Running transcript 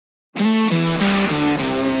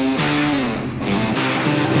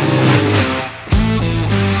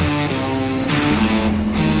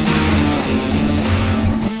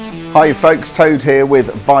Hi folks, Toad here with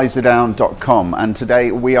visordown.com, and today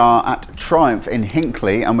we are at Triumph in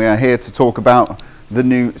Hinckley and we are here to talk about the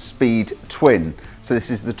new Speed Twin. So this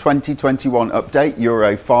is the 2021 update,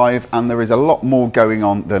 Euro 5, and there is a lot more going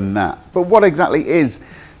on than that. But what exactly is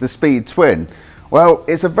the Speed Twin? Well,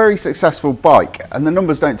 it's a very successful bike and the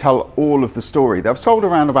numbers don't tell all of the story. They've sold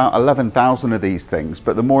around about 11,000 of these things,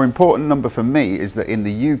 but the more important number for me is that in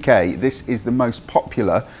the UK, this is the most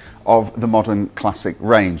popular of the modern classic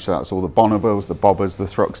range. So that's all the Bonnevilles, the Bobbers, the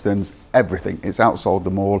Thruxtons, everything. It's outsold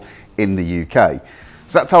them all in the UK.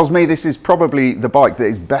 So that tells me this is probably the bike that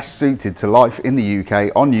is best suited to life in the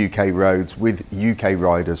UK on UK roads with UK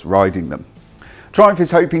riders riding them. Triumph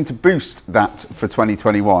is hoping to boost that for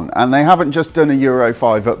 2021, and they haven't just done a Euro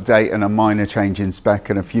 5 update and a minor change in spec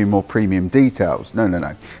and a few more premium details.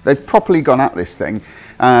 No. They've properly gone at this thing,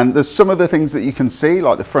 and there's some of the things that you can see,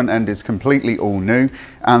 like the front end is completely all new,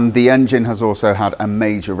 and the engine has also had a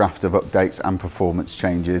major raft of updates and performance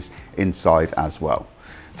changes inside as well.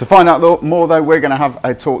 To find out more though, we're going to have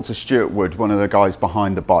a talk to Stuart Wood, one of the guys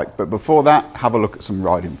behind the bike, but before that, have a look at some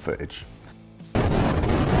riding footage.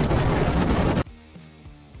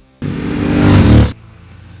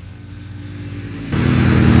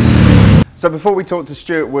 So before we talk to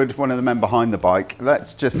Stuart Wood, one of the men behind the bike,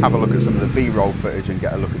 let's just have a look at some of the B-roll footage and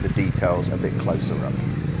get a look at the details a bit closer up.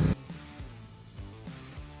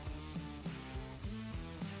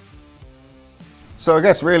 So I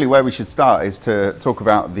guess really where we should start is to talk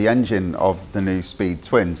about the engine of the new Speed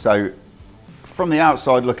Twin. So from the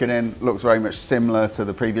outside looking in, looks very much similar to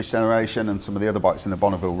the previous generation and some of the other bikes in the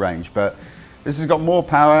Bonneville range, but this has got more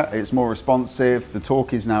power, it's more responsive, the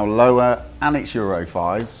torque is now lower, and it's Euro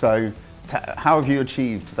 5. So how have you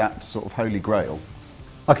achieved that sort of holy grail?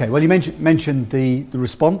 Okay, well you mentioned the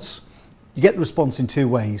response. You get the response in two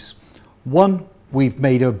ways. One, we've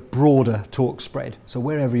made a broader torque spread. So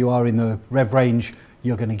wherever you are in the rev range,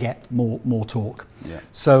 you're going to get more torque. Yeah.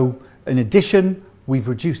 So in addition, we've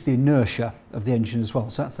reduced the inertia of the engine as well.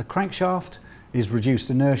 So that's the crankshaft is reduced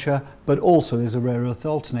inertia, but also there's a rare earth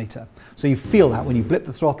alternator. So you feel that when you blip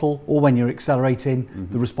the throttle or when you're accelerating,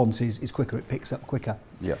 the response is quicker, it picks up quicker.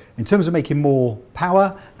 Yeah. In terms of making more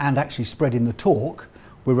power and actually spreading the torque,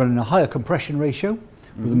 we're running a higher compression ratio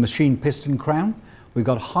with a machine piston crown. We've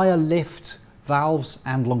got higher lift, valves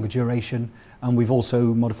and longer duration, and we've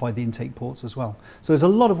also modified the intake ports as well. So there's a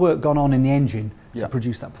lot of work gone on in the engine to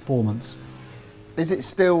produce that performance. Is it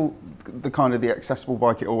still the kind of the accessible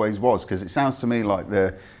bike it always was? Because it sounds to me like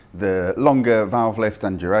the longer valve lift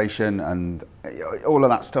and duration and all of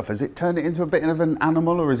that stuff, has it turned it into a bit of an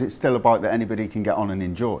animal, or is it still a bike that anybody can get on and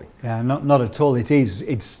enjoy? Yeah, not at all.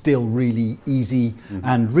 It's still really easy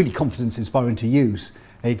and really confidence inspiring to use.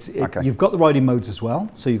 You've got the riding modes as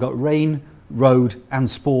well. So you've got rain, road and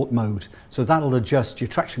sport mode. So that'll adjust your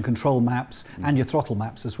traction control maps and your throttle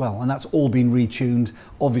maps as well. And that's all been retuned,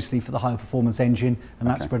 obviously, for the higher performance engine and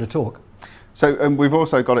that spread of torque. So we've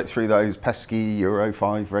also got it through those pesky Euro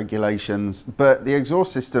 5 regulations, but the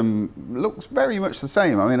exhaust system looks very much the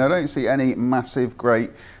same. I mean, I don't see any massive,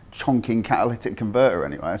 great chonking catalytic converter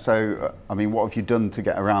anywhere. So, I mean, what have you done to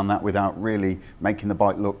get around that without really making the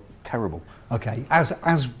bike look terrible? Okay,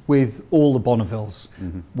 as with all the Bonnevilles,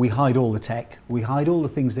 we hide all the tech, we hide all the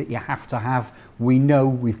things that you have to have. We know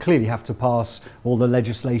we clearly have to pass all the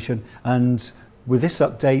legislation, and with this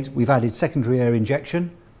update we've added secondary air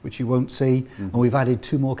injection, which you won't see, and we've added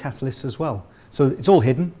 2 more catalysts as well. So it's all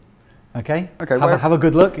hidden. Okay, have a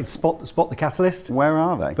good look. It's spot the catalyst. Where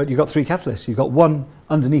are they? But you've got 3 catalysts. You've got one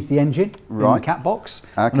underneath the engine in the cat box,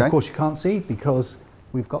 and of course you can't see because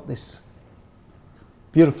we've got this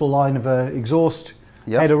beautiful line of exhaust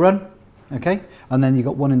header run, okay, and then you've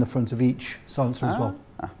got one in the front of each silencer as well.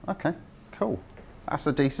 Okay, cool. That's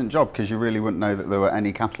a decent job, because you really wouldn't know that there were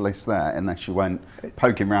any catalysts there unless you went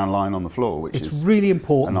poking round lying on the floor, which is really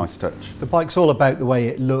important. A nice touch. The bike's all about the way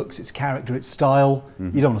it looks, its character, its style.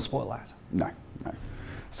 You don't want to spoil that. No.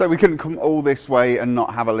 So we couldn't come all this way and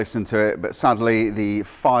not have a listen to it, but sadly the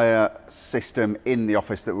fire system in the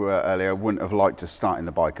office that we were earlier wouldn't have liked us starting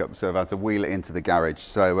the bike up, so I've had to wheel it into the garage.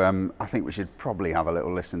 So I think we should probably have a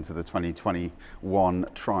little listen to the 2021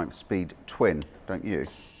 Triumph Speed Twin, don't you?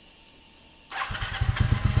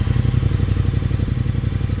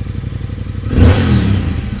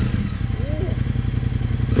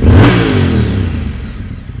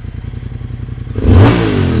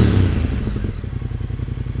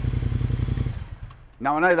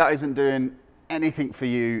 Now I know that isn't doing anything for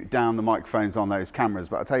you down the microphones on those cameras,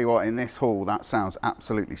 but I'll tell you what, in this hall that sounds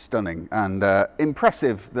absolutely stunning, and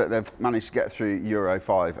impressive that they've managed to get through Euro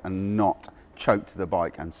 5 and not choked the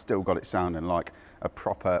bike and still got it sounding like a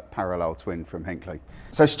proper parallel twin from Hinckley.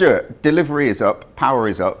 So Stuart, delivery is up, power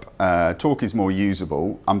is up, torque is more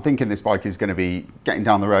usable. I'm thinking this bike is going to be getting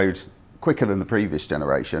down the road quicker than the previous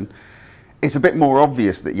generation. It's a bit more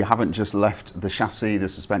obvious that you haven't just left the chassis, the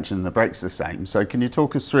suspension and the brakes the same. So can you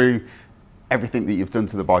talk us through everything that you've done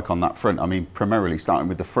to the bike on that front? I mean, primarily starting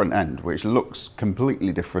with the front end, which looks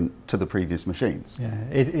completely different to the previous machines. Yeah,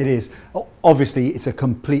 it is. Obviously, it's a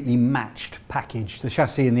completely matched package. The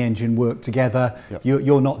chassis and the engine work together. Yep.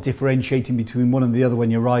 You're not differentiating between one and the other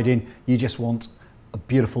when you're riding. You just want a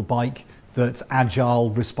beautiful bike that's agile,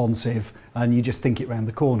 responsive, and you just think it round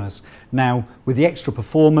the corners. Now, with the extra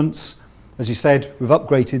performance, as you said, we've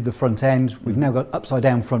upgraded the front end. We've now got upside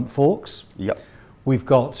down front forks. Yep. We've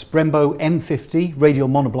got Brembo M50 radial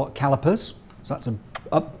monoblock calipers, so that's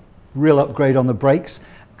a real upgrade on the brakes,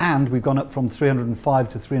 and we've gone up from 305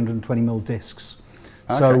 to 320mm discs.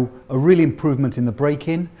 Okay. So a real improvement in the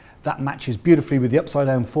braking. That matches beautifully with the upside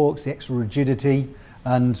down forks, the extra rigidity,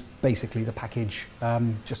 and basically the package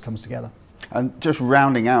just comes together. And just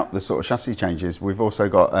rounding out the sort of chassis changes, we've also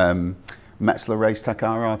got Metzler Racetech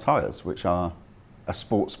RR tyres, which are a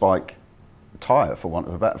sports bike tyre, for want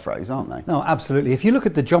of a better phrase, aren't they? No, absolutely. If you look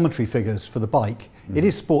at the geometry figures for the bike, it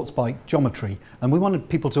is sports bike geometry, and we wanted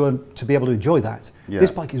people to be able to enjoy that. Yeah.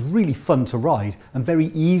 This bike is really fun to ride and very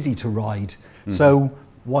easy to ride, so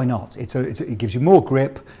why not? It gives you more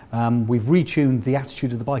grip. We've retuned the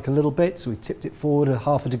attitude of the bike a little bit, so we've tipped it forward a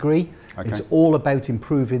half a degree. Okay. It's all about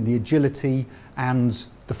improving the agility and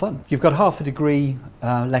the fun. You've got half a degree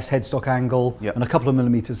less headstock angle, yep, and a couple of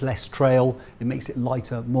millimeters less trail. It makes it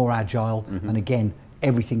lighter, more agile, and again,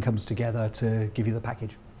 everything comes together to give you the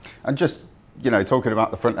package. And just, you know, talking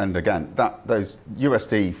about the front end again, those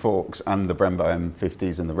USD forks and the Brembo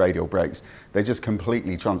M50s and the radial brakes, they just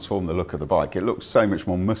completely transform the look of the bike. It looks so much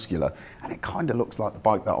more muscular, and it kind of looks like the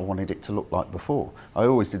bike that I wanted it to look like before. I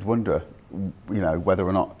always did wonder, you know, whether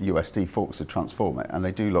or not USD forks would transform it, and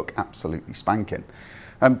they do look absolutely spanking.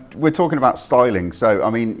 We're talking about styling, so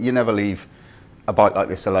I mean, you never leave a bike like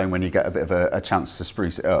this alone when you get a bit of a chance to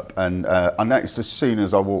spruce it up. And I noticed as soon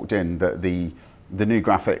as I walked in that the new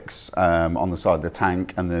graphics on the side of the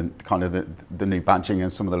tank and the kind of the new badging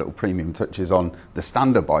and some of the little premium touches on the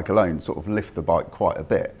standard bike alone sort of lift the bike quite a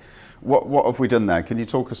bit. What have we done there? Can you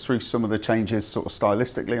talk us through some of the changes sort of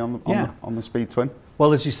stylistically on the Speed Twin?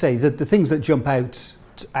 Well, as you say, the things that jump out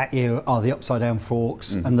at you are the upside down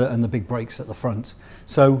forks and the big brakes at the front.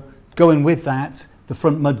 So going with that, the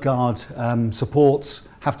front mudguard supports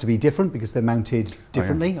have to be different because they're mounted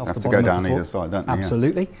differently off the bottom of the fork. Have to go down either side, don't they?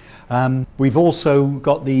 Absolutely. Yeah. We've also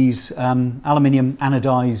got these aluminium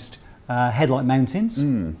anodized headlight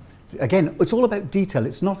mountings. Again, it's all about detail.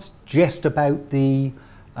 It's not just about the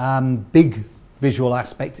big visual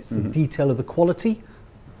aspect, it's the detail of the quality.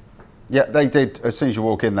 Yeah, they did. As soon as you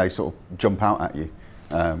walk in, they sort of jump out at you,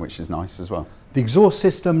 which is nice as well. The exhaust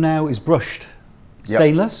system now is brushed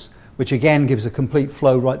stainless, which again gives a complete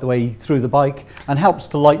flow right the way through the bike and helps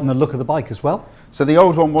to lighten the look of the bike as well. So the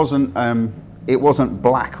old one wasn't it wasn't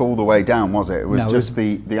black all the way down, was it? It was just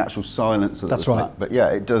the actual silencer. That's right. Black. But yeah,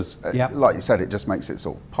 it does, like you said, it just makes it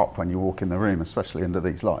sort of pop when you walk in the room, especially under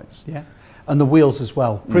these lights. Yeah, and the wheels as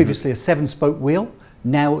well. Previously a 7-spoke wheel,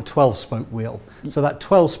 now a 12-spoke wheel. So that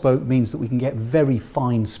 12-spoke means that we can get very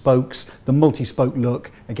fine spokes. The multi-spoke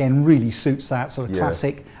look, again, really suits that sort of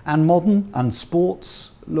classic and modern and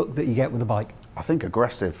sports look that you get with a bike. I think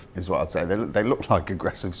aggressive is what I'd say. They look like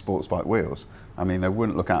aggressive sports bike wheels. I mean, they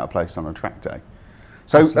wouldn't look out of place on a track day.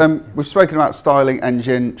 So we've spoken about styling,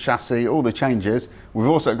 engine, chassis, all the changes. We've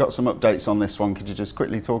also got some updates on this one. Could you just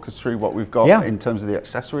quickly talk us through what we've got in terms of the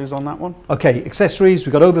accessories on that one? Okay, accessories.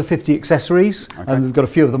 We've got over 50 accessories, and we've got a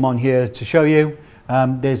few of them on here to show you.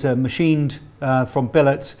 There's a machined from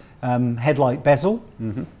billet headlight bezel.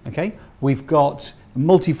 Okay, we've got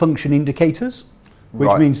multifunction indicators,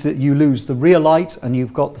 which means that you lose the rear light and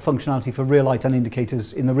you've got the functionality for rear light and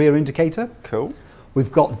indicators in the rear indicator. Cool.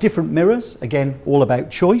 We've got different mirrors, again, all about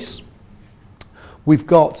choice. We've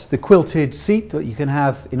got the quilted seat that you can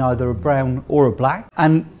have in either a brown or a black,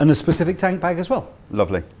 and a specific tank bag as well.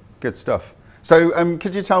 Lovely, good stuff. So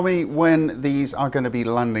could you tell me when these are going to be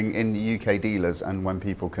landing in UK dealers and when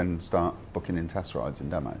people can start booking in test rides and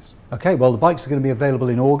demos? Okay, well the bikes are going to be available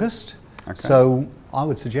in August. Okay. So I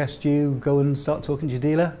would suggest you go and start talking to your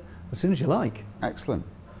dealer as soon as you like. Excellent.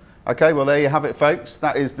 Okay, well there you have it folks.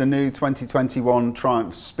 That is the new 2021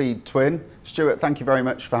 Triumph Speed Twin. Stuart, thank you very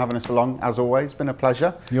much for having us along. As always, it's been a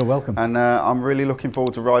pleasure. You're welcome. And I'm really looking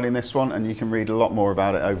forward to riding this one, and you can read a lot more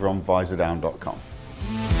about it over on visordown.com.